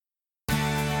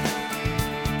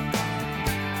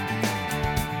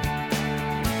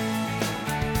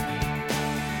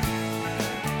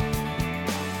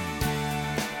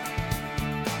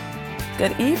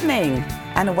Good evening,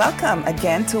 and welcome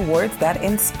again to Words That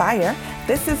Inspire.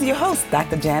 This is your host,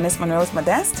 Dr. Janice Monroe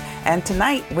Modeste, and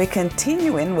tonight we're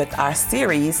continuing with our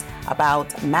series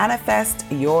about Manifest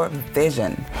Your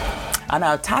Vision. And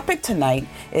our topic tonight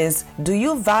is, do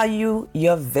you value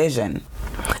your vision?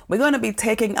 We're going to be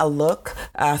taking a look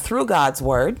through God's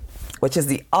Word, which is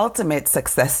the ultimate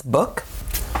success book,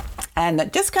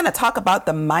 and just kind of talk about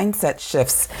the mindset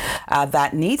shifts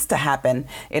that needs to happen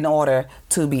in order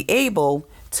to be able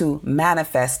to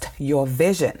manifest your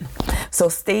vision. So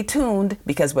stay tuned,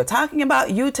 because we're talking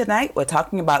about you tonight. We're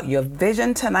talking about your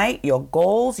vision tonight, your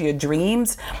goals, your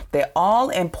dreams. They're all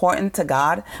important to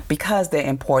God because they're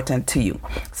important to you.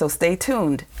 So stay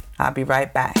tuned. I'll be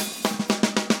right back.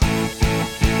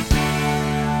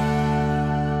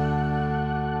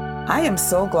 I am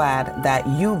so glad that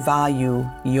you value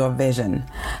your vision.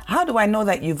 How do I know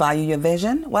that you value your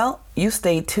vision? Well, you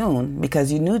stay tuned,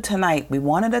 because you knew tonight we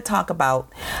wanted to talk about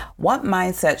what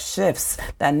mindset shifts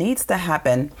that needs to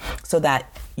happen so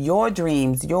that your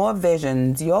dreams, your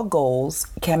visions, your goals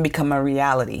can become a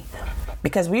reality.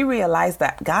 Because we realize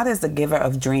that God is the giver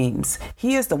of dreams.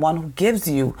 He is the one who gives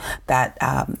you that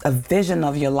a vision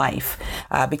of your life.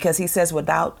 Because he says,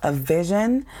 without a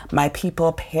vision, my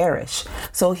people perish.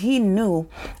 So he knew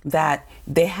that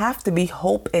there have to be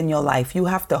hope in your life. You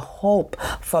have to hope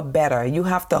for better. You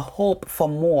have to hope for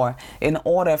more in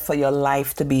order for your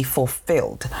life to be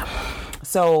fulfilled.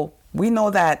 So we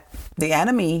know that the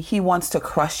enemy, he wants to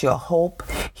crush your hope.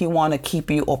 He wants to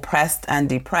keep you oppressed and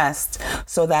depressed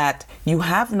so that you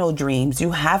have no dreams,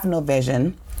 you have no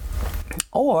vision,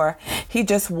 or he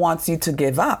just wants you to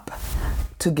give up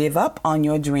on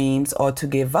your dreams or to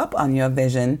give up on your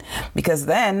vision, because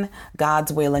then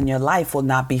God's will in your life will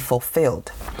not be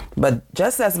fulfilled. But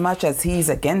just as much as he's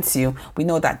against you, we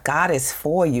know that God is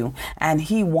for you, and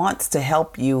he wants to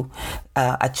help you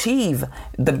achieve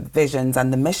the visions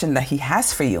and the mission that he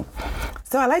has for you.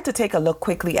 So I'd like to take a look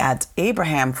quickly at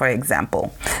Abraham, for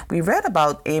example. We read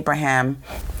about Abraham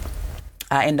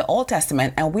in the Old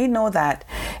Testament, and we know that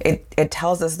it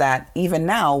tells us that even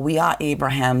now we are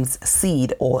Abraham's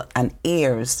seed and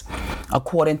heirs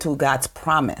according to God's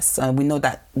promise. And we know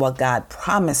that what God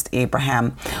promised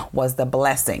Abraham was the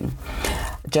blessing.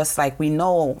 Just like we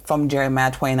know from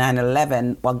Jeremiah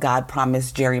 29:11 what God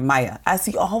promised Jeremiah, as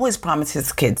he always promised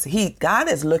his kids. God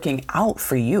is looking out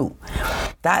for you.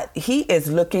 That he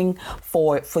is looking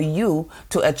for you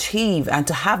to achieve and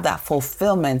to have that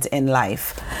fulfillment in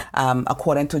life,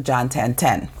 according to John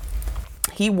 10:10.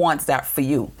 He wants that for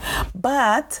you.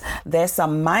 But there's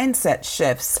some mindset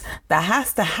shifts that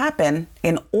has to happen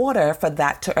in order for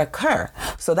that to occur.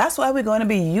 So that's why we're going to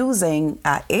be using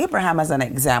Abraham as an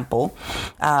example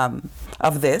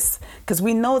of this, because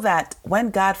we know that when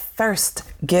God first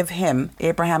gave him,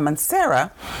 Abraham and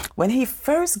Sarah, when he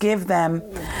first gave them,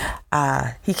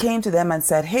 he came to them and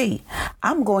said, hey,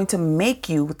 I'm going to make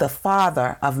you the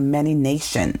father of many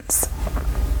nations.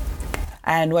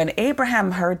 And when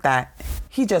Abraham heard that,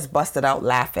 he just busted out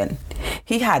laughing.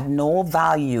 He had no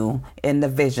value in the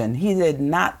vision. He did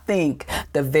not think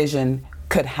the vision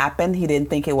could happen. He didn't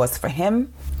think it was for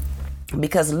him.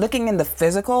 Because looking in the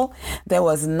physical, there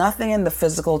was nothing in the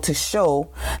physical to show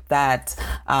that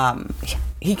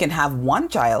he can have one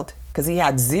child, because he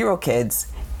had 0 kids.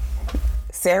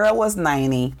 Sarah was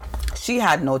 90. She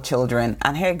had no children.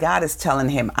 And here God is telling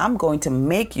him, I'm going to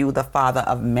make you the father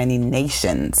of many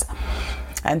nations.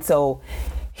 And so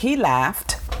he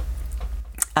laughed.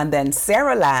 And then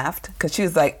Sarah laughed, because she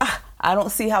was like, I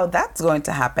don't see how that's going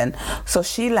to happen. So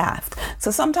she laughed. So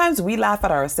sometimes we laugh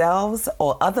at ourselves,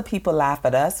 or other people laugh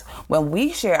at us when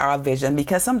we share our vision,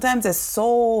 because sometimes it's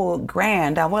so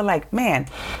grand and we're like, man,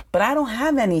 but I don't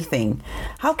have anything.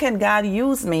 How can God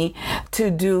use me to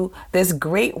do this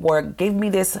great work, give me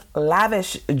this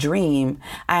lavish dream,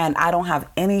 and I don't have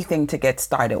anything to get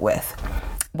started with?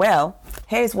 Well,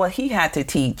 here's what he had to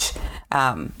teach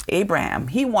Abraham.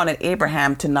 He wanted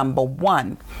Abraham to, number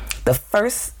one, the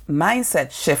first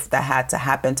mindset shift that had to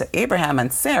happen to Abraham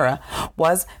and Sarah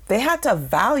was they had to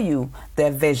value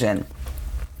their vision.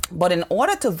 But in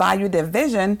order to value their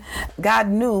vision, God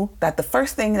knew that the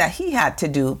first thing that he had to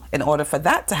do in order for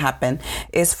that to happen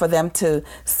is for them to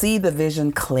see the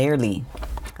vision clearly.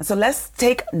 And so let's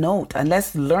take note and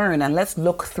let's learn and let's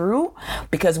look through,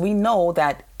 because we know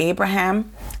that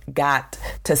Abraham got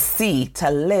to see, to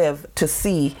live, to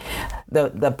see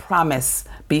the promise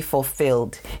be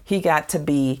fulfilled. He got to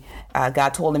be,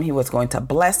 God told him he was going to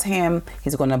bless him.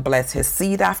 He's going to bless his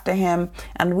seed after him.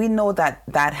 And we know that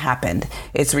that happened.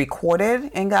 It's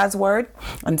recorded in God's word.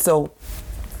 And so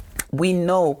we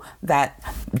know that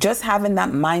just having that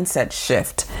mindset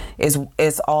shift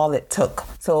is all it took.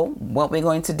 So what we're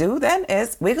going to do then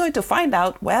is we're going to find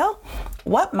out, well,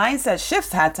 what mindset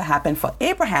shifts had to happen for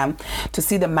Abraham to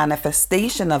see the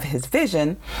manifestation of his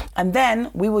vision. And then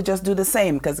we will just do the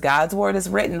same, because God's word is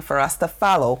written for us to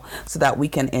follow so that we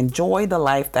can enjoy the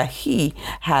life that he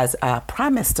has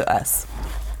promised to us.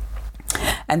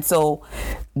 And so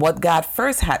what God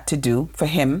first had to do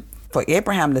for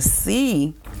Abraham to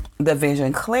see the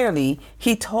vision clearly,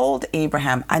 he told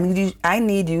Abraham, I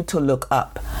need you to look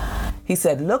up. He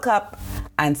said, look up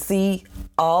and see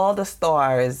all the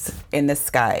stars in the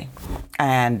sky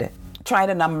and try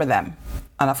to number them.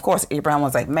 And of course, Abraham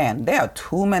was like, man, there are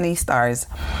too many stars,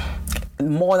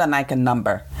 more than I can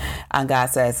number. And God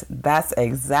says, that's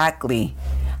exactly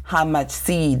how much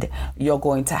seed you're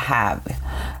going to have.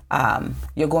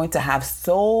 You're going to have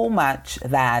so much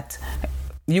that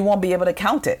you won't be able to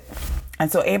count it.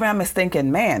 And so Abraham is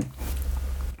thinking, man,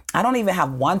 I don't even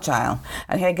have one child.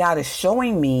 And here God is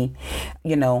showing me,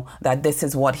 that this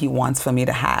is what he wants for me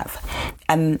to have.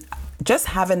 And just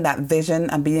having that vision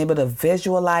and being able to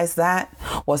visualize that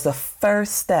was the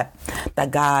first step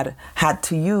that God had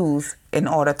to use in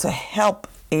order to help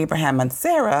Abraham and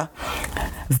Sarah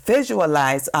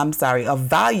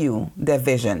value their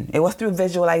vision. It was through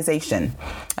visualization.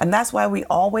 And that's why we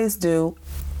always do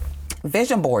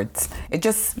vision boards.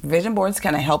 Vision boards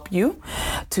can help you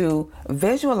to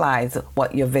visualize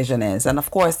what your vision is. And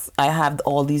of course, I have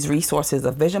all these resources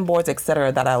of vision boards,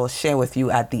 etc., that I will share with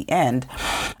you at the end.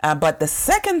 But the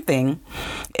second thing,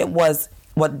 it was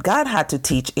what God had to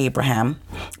teach Abraham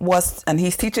was, and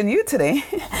he's teaching you today,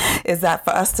 is that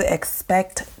for us to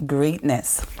expect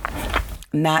greatness,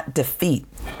 not defeat.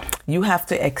 You have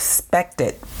to expect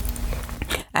it.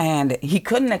 And he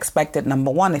couldn't expect it,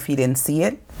 number one, if he didn't see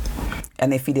it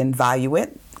and if he didn't value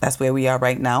it. That's where we are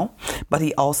right now. But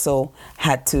he also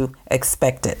had to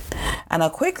expect it. And a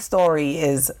quick story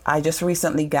is I just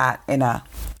recently got in a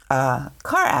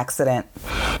car accident.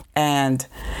 And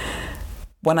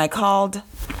when I called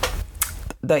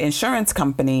the insurance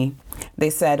company,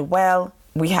 they said, well,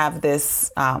 we have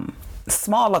this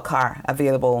smaller car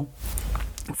available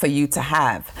for you to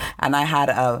have. And I had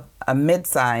a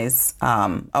mid-size or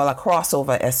a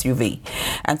crossover SUV.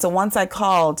 And so once I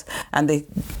called and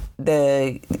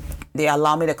they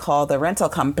allowed me to call the rental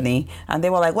company, and they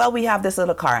were like, well, we have this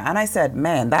little car. And I said,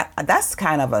 man, that's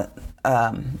kind of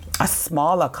a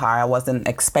smaller car. I wasn't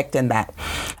expecting that.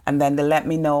 And then they let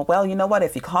me know, well, you know what,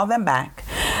 if you call them back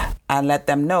and let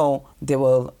them know, they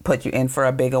will put you in for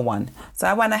a bigger one. So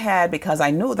I went ahead, because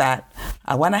I knew that.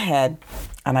 I went ahead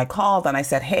and I called and I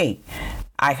said, hey,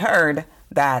 I heard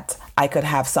that I could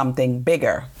have something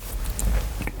bigger.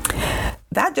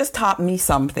 That just taught me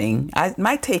something.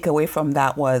 My takeaway from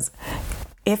that was,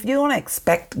 if you don't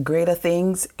expect greater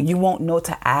things, you won't know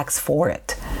to ask for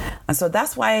it. And so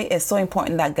that's why it's so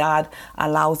important that God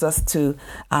allows us to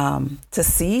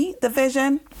see the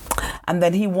vision. And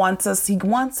then he wants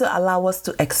to allow us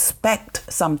to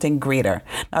expect something greater.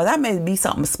 Now, that may be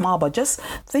something small, but just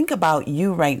think about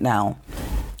you right now.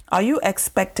 Are you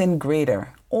expecting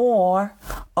greater, or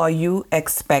are you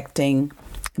expecting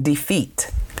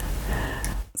defeat?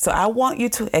 So I want you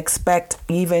to expect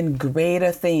even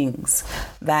greater things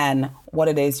than what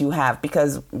it is you have.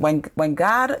 Because when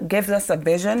God gives us a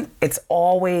vision, it's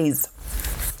always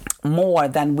more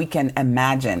than we can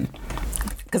imagine.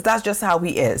 Because that's just how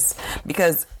he is.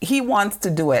 Because he wants to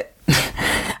do it.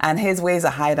 And his ways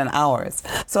are higher than ours.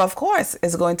 So of course,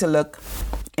 it's going to look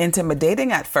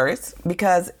intimidating at first,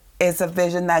 because it's a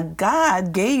vision that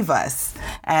God gave us,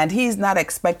 and he's not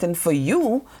expecting for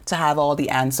you to have all the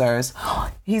answers.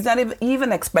 He's not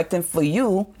even expecting for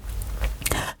you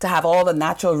to have all the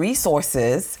natural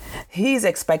resources. He's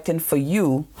expecting for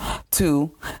you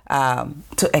to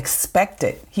expect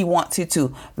it. He wants you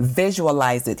to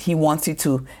visualize it. He wants you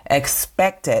to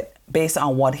expect it based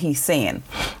on what he's saying.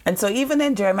 And so even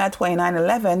in Jeremiah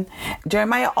 29:11,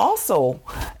 Jeremiah also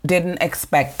didn't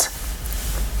expect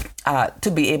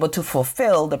to be able to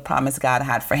fulfill the promise God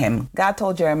had for him. God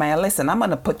told Jeremiah, listen, I'm going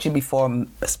to put you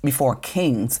before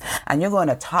kings, and you're going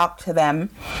to talk to them,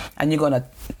 and you're going to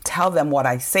tell them what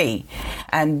I say.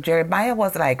 And Jeremiah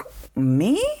was like,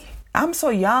 me? I'm so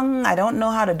young. I don't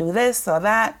know how to do this or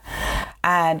that.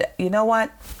 And you know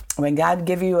what? When God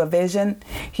gives you a vision,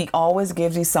 he always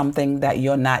gives you something that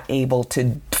you're not able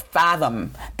to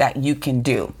fathom that you can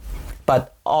do.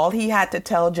 But all he had to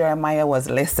tell Jeremiah was,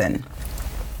 listen,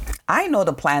 I know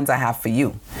the plans I have for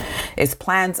you. It's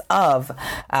plans of,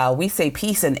 we say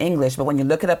peace in English, but when you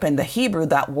look it up in the Hebrew,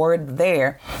 that word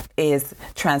there is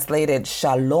translated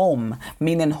shalom,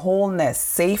 meaning wholeness,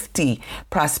 safety,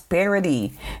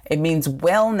 prosperity. It means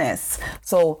wellness.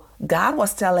 So God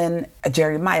was telling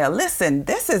Jeremiah, listen,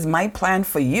 this is my plan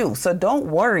for you. So don't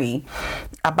worry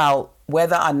about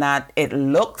whether or not it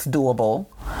looks doable.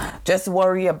 Just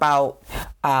worry about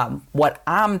what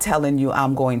I'm telling you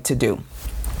I'm going to do.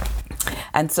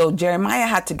 And so Jeremiah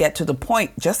had to get to the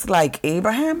point, just like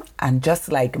Abraham and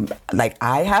just like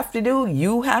I have to do,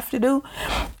 you have to do.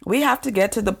 We have to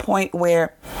get to the point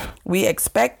where we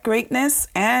expect greatness.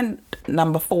 And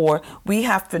number 4, we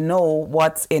have to know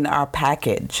what's in our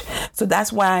package. So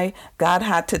that's why God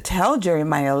had to tell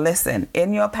Jeremiah, listen,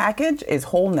 in your package is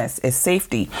wholeness, is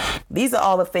safety. These are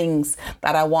all the things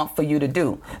that I want for you to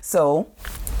do. So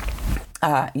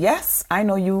yes, I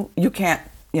know you can't.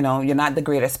 You're not the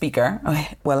greatest speaker.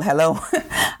 Well, hello.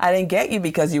 I didn't get you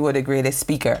because you were the greatest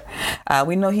speaker.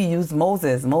 We know he used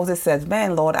Moses. Moses says,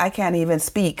 man, Lord, I can't even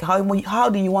speak. How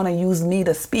do you want to use me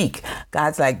to speak?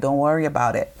 God's like, don't worry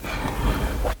about it.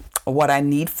 What I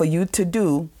need for you to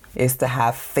do is to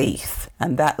have faith.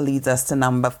 And that leads us to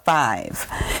number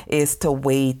 5, is to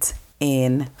wait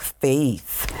in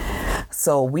faith.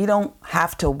 So we don't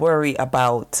have to worry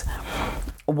about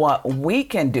what we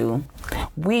can do.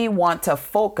 We want to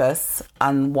focus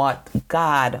on what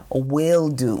God will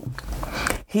do.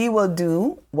 He will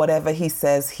do whatever he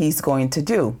says he's going to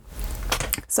do.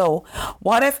 So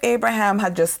what if Abraham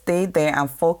had just stayed there and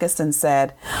focused and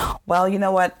said, well, you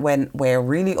know what, when we're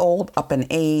really old, up in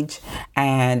age,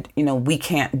 and, we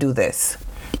can't do this.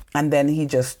 And then he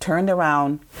just turned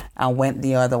around and went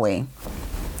the other way.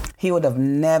 He would have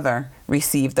never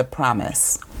received the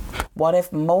promise. What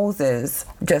if Moses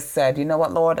just said, you know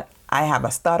what, Lord, I have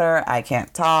a stutter, I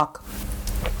can't talk.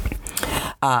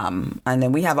 And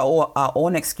then we have our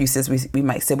own excuses. We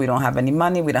might say we don't have any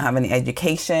money, we don't have any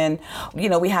education.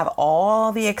 We have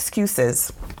all the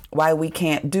excuses why we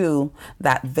can't do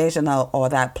that vision or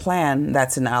that plan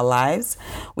that's in our lives.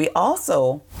 We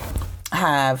also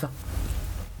have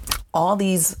all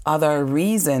these other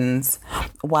reasons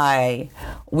why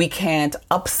we can't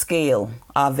upscale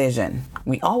our vision.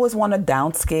 We always want to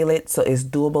downscale it so it's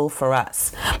doable for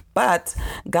us. But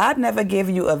God never gave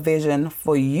you a vision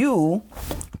for you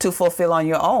to fulfill on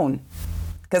your own,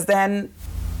 because then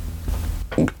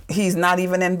he's not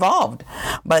even involved.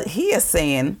 But he is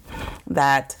saying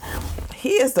that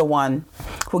he is the one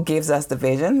who gives us the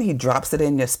vision. He drops it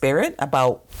in your spirit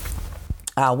about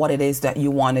what it is that you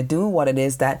want to do, what it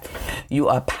is that you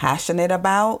are passionate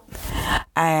about.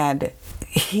 And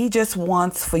he just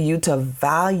wants for you to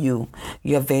value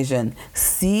your vision,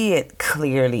 see it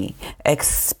clearly,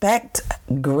 expect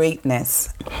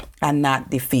greatness and not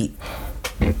defeat.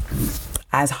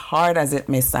 As hard as it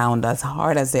may sound, as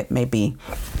hard as it may be.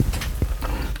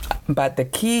 But the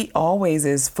key always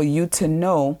is for you to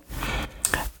know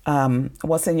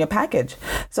what's in your package.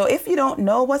 So if you don't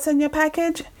know what's in your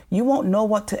package, you won't know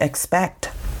what to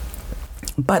expect.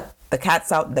 But the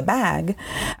cat's out the bag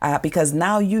because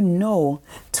now you know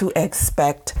to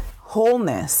expect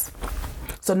wholeness.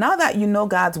 So now that you know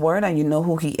God's word and you know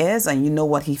who he is and you know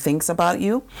what he thinks about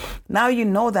you, now you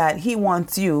know that he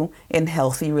wants you in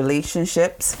healthy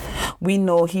relationships. We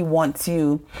know he wants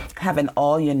you having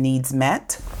all your needs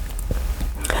met.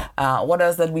 What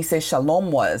else did we say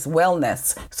shalom was?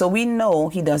 Wellness. So we know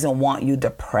he doesn't want you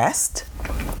depressed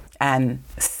and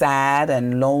sad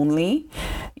and lonely.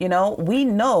 We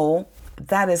know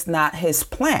that is not his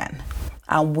plan.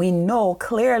 And we know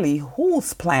clearly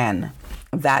whose plan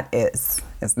that is.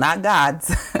 It's not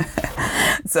God's.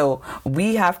 So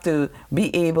we have to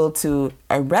be able to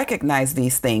recognize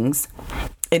these things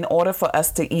in order for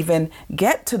us to even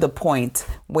get to the point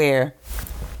where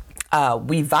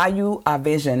we value our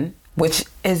vision, which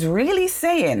is really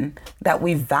saying that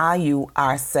we value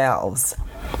ourselves.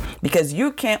 Because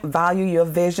you can't value your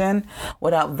vision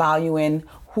without valuing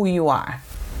who you are.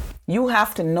 You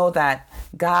have to know that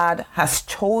God has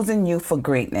chosen you for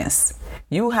greatness.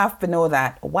 You have to know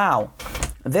that, wow,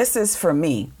 this is for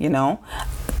me,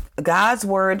 God's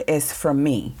word is for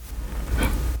me.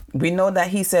 We know that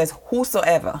he says,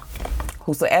 whosoever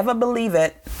believe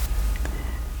it,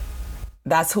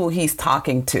 that's who he's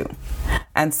talking to.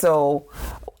 And so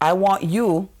I want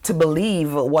you to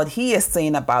believe what he is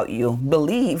saying about you.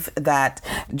 Believe that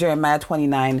Jeremiah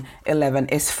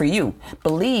 29:11 is for you.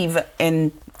 Believe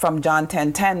in from John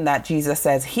 10:10 that Jesus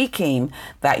says he came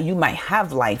that you might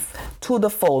have life to the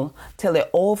full till it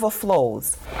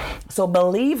overflows. So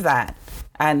believe that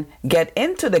and get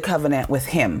into the covenant with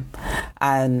him.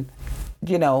 And,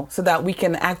 so that we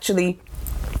can actually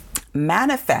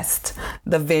manifest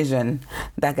the vision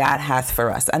that God has for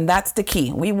us. And that's the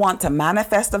key. We want to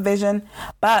manifest the vision,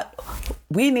 but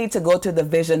we need to go to the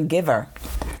vision giver.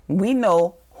 We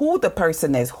know who the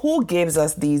person is, who gives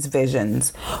us these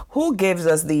visions, who gives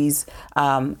us these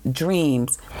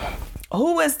dreams.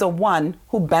 Who is the one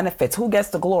who benefits? Who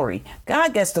gets the glory?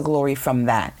 God gets the glory from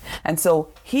that. And so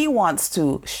he wants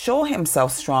to show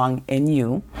himself strong in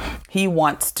you. He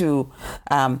wants to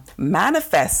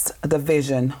manifest the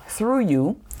vision through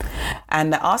you.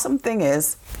 And the awesome thing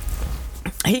is,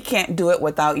 he can't do it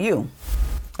without you.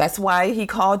 That's why he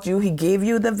called you. He gave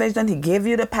you the vision. He gave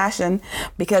you the passion,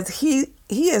 because he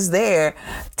is there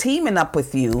teaming up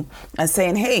with you and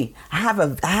saying, hey, I have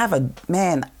a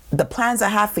man. The plans I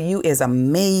have for you is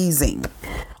amazing.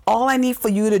 All I need for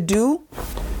you to do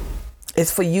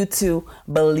is for you to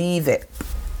believe it.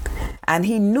 And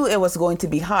he knew it was going to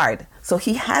be hard. So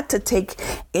he had to take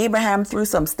Abraham through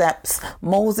some steps,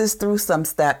 Moses through some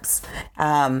steps.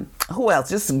 Who else?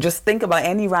 Just think about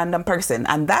any random person.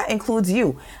 And that includes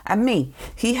you and me.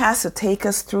 He has to take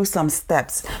us through some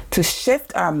steps to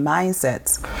shift our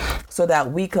mindsets so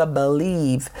that we could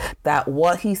believe that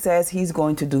what he says he's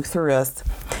going to do through us,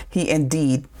 he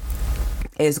indeed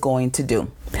is going to do.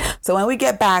 So when we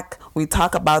get back, we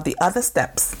talk about the other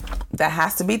steps that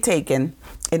has to be taken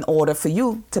in order for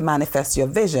you to manifest your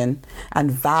vision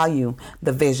and value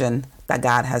the vision that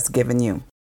God has given you.